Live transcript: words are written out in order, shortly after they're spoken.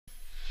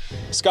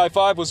Sky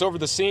 5 was over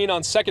the scene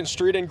on 2nd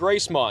Street in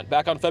Gracemont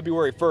back on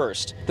February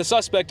 1st. The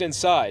suspect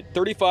inside,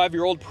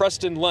 35-year-old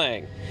Preston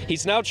Lang.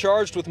 He's now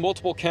charged with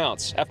multiple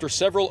counts after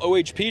several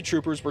OHP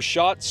troopers were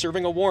shot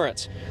serving a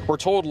warrant. We're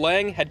told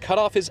Lang had cut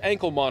off his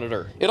ankle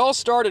monitor. It all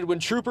started when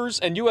troopers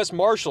and U.S.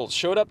 Marshals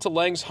showed up to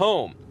Lang's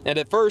home. And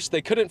at first,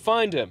 they couldn't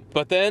find him.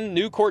 But then,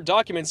 new court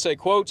documents say,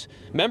 quote,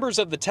 members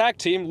of the TAC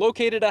team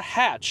located a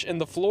hatch in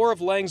the floor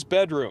of Lang's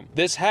bedroom.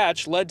 This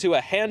hatch led to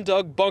a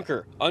hand-dug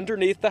bunker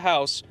underneath the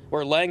house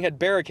where Lang had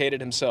barricaded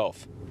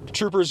himself.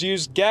 Troopers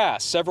used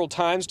gas several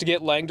times to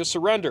get Lang to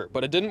surrender,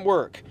 but it didn't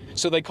work.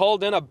 So they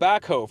called in a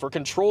backhoe for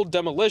controlled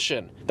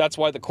demolition. That's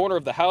why the corner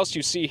of the house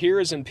you see here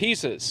is in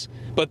pieces.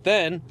 But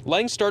then,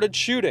 Lang started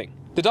shooting.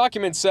 The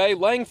documents say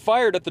Lang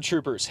fired at the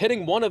troopers,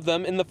 hitting one of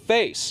them in the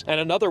face and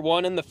another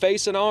one in the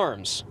face and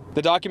arms.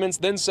 The documents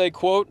then say,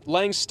 quote,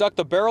 Lang stuck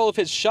the barrel of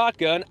his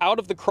shotgun out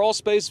of the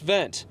crawlspace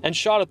vent and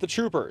shot at the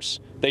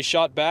troopers. They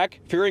shot back,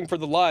 fearing for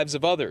the lives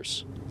of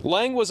others.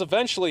 Lang was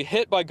eventually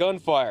hit by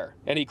gunfire,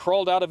 and he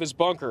crawled out of his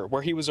bunker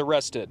where he was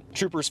arrested.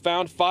 Troopers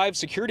found 5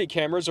 security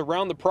cameras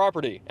around the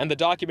property, and the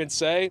documents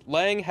say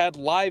Lang had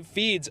live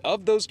feeds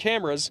of those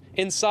cameras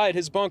inside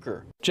his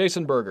bunker.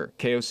 Jason Berger,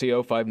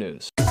 KOCO 5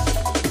 News.